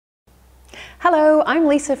Hello, I'm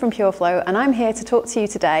Lisa from Purflo and I'm here to talk to you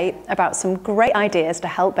today about some great ideas to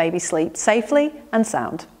help babies sleep safely and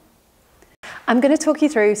sound. I'm going to talk you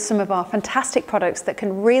through some of our fantastic products that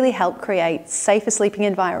can really help create safer sleeping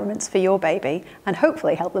environments for your baby and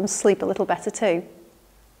hopefully help them sleep a little better too.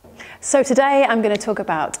 So today I'm going to talk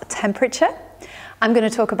about temperature, I'm going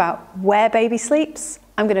to talk about where baby sleeps,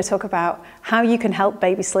 I'm going to talk about how you can help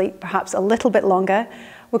baby sleep perhaps a little bit longer.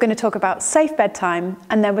 We're going to talk about safe bedtime,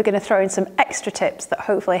 and then we're going to throw in some extra tips that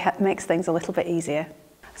hopefully makes things a little bit easier.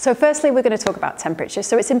 So firstly, we're going to talk about temperature.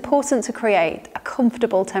 So it's important to create a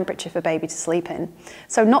comfortable temperature for baby to sleep in.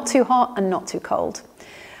 So not too hot and not too cold.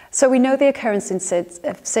 So we know the occurrence of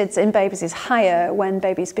SIDS in babies is higher when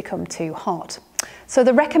babies become too hot. So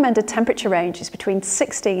the recommended temperature range is between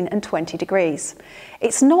 16 and 20 degrees.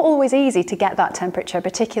 It's not always easy to get that temperature,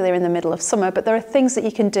 particularly in the middle of summer, but there are things that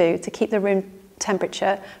you can do to keep the room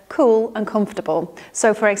temperature cool and comfortable.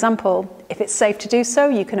 So for example, if it's safe to do so,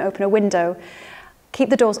 you can open a window, keep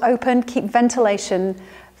the doors open, keep ventilation,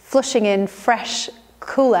 flushing in fresh,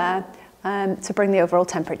 cool air to bring the overall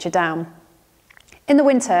temperature down. In the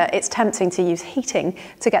winter, it's tempting to use heating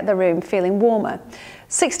to get the room feeling warmer.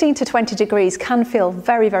 16 to 20 degrees can feel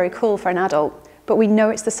very, very cool for an adult, but we know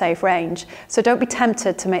it's the safe range. So don't be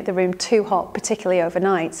tempted to make the room too hot, particularly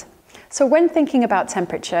overnight. So when thinking about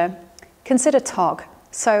temperature, consider TOG.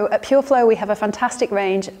 So at Purflo, we have a fantastic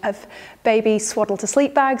range of baby swaddle to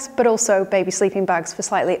sleep bags, but also baby sleeping bags for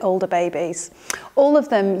slightly older babies. All of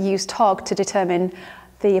them use TOG to determine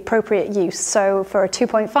the appropriate use. So for a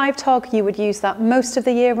 2.5 TOG, you would use that most of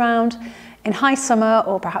the year round. In high summer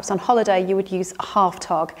or perhaps on holiday, you would use a half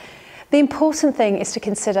TOG. The important thing is to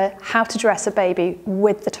consider how to dress a baby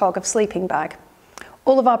with the TOG of sleeping bag.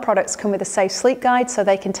 All of our products come with a safe sleep guide, so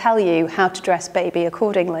they can tell you how to dress baby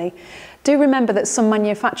accordingly. Do remember that some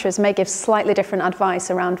manufacturers may give slightly different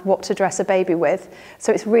advice around what to dress a baby with,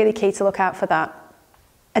 so it's really key to look out for that.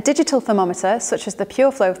 A digital thermometer, such as the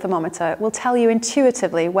Purflo thermometer, will tell you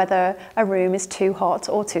intuitively whether a room is too hot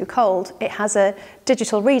or too cold. It has a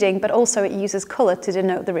digital reading, but also it uses colour to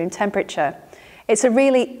denote the room temperature. It's a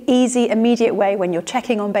really easy, immediate way when you're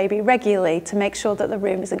checking on baby regularly to make sure that the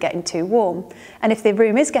room isn't getting too warm. And if the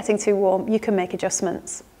room is getting too warm, you can make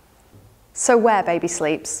adjustments. So where baby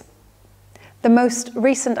sleeps? The most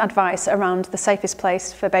recent advice around the safest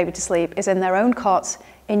place for baby to sleep is in their own cot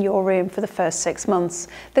in your room for the first 6 months.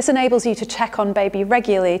 This enables you to check on baby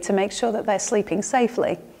regularly to make sure that they're sleeping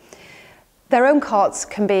safely. Their own cots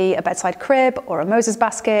can be a bedside crib or a Moses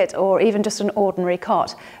basket or even just an ordinary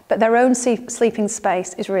cot, but their own sleeping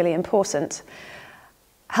space is really important.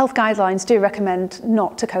 Health guidelines do recommend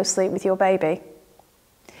not to co-sleep with your baby.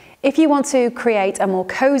 If you want to create a more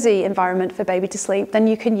cozy environment for baby to sleep, then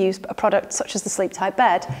you can use a product such as the Sleep Tight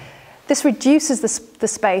Bed. This reduces the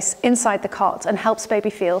space inside the cot and helps baby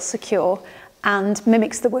feel secure and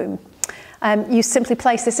mimics the womb. You simply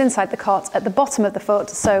place this inside the cot at the bottom of the foot,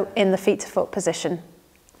 so in the feet to foot position.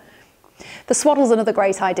 The swaddle is another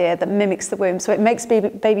great idea that mimics the womb, so it makes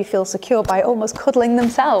baby feel secure by almost cuddling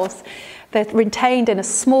themselves. They're retained in a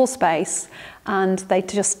small space and they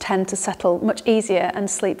just tend to settle much easier and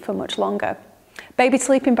sleep for much longer. Baby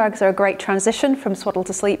sleeping bags are a great transition from swaddle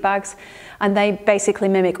to sleep bags, and they basically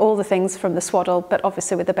mimic all the things from the swaddle, but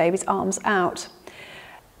obviously with the baby's arms out.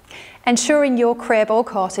 Ensuring your crib or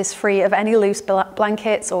cot is free of any loose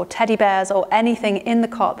blankets or teddy bears or anything in the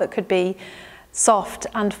cot that could be soft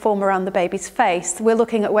and form around the baby's face. We're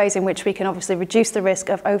looking at ways in which we can obviously reduce the risk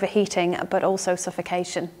of overheating, but also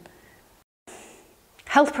suffocation.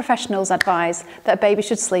 Health professionals advise that a baby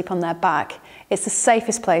should sleep on their back. It's the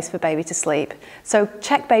safest place for baby to sleep. So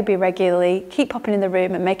check baby regularly, keep popping in the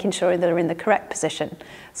room and making sure that they're in the correct position.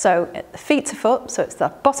 So feet to foot, so it's the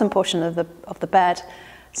bottom portion of the bed,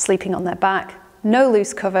 sleeping on their back, no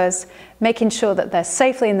loose covers, making sure that they're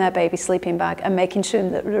safely in their baby sleeping bag and making sure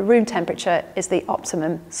that the room temperature is the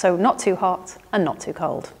optimum, so not too hot and not too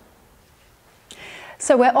cold.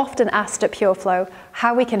 So we're often asked at Purflo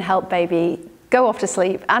how we can help baby go off to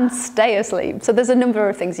sleep and stay asleep. So there's a number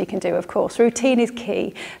of things you can do, of course. Routine is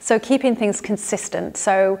key. So keeping things consistent.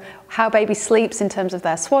 So how baby sleeps in terms of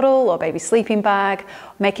their swaddle or baby sleeping bag,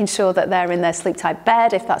 making sure that they're in their sleep tight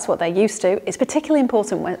bed if that's what they're used to, is particularly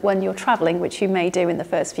important when you're traveling, which you may do in the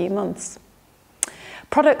first few months.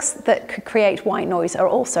 Products that could create white noise are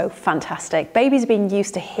also fantastic. Babies are being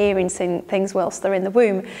used to hearing things whilst they're in the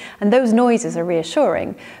womb, and those noises are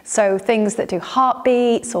reassuring. So things that do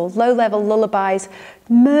heartbeats or low-level lullabies,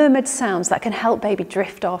 murmured sounds that can help baby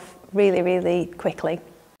drift off really, really quickly.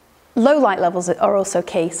 Low light levels are also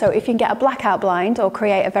key. So if you can get a blackout blind or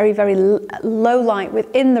create a very, very low light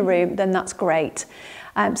within the room, then that's great.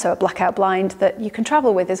 So a blackout blind that you can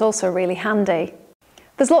travel with is also really handy.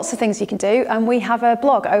 There's lots of things you can do, and we have a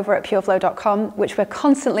blog over at purflo.com which we're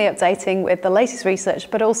constantly updating with the latest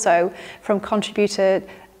research, but also from contributor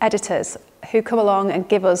editors who come along and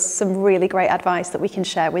give us some really great advice that we can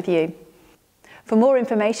share with you. For more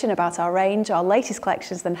information about our range, our latest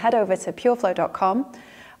collections, then head over to purflo.com,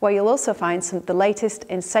 where you'll also find some of the latest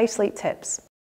in safe sleep tips.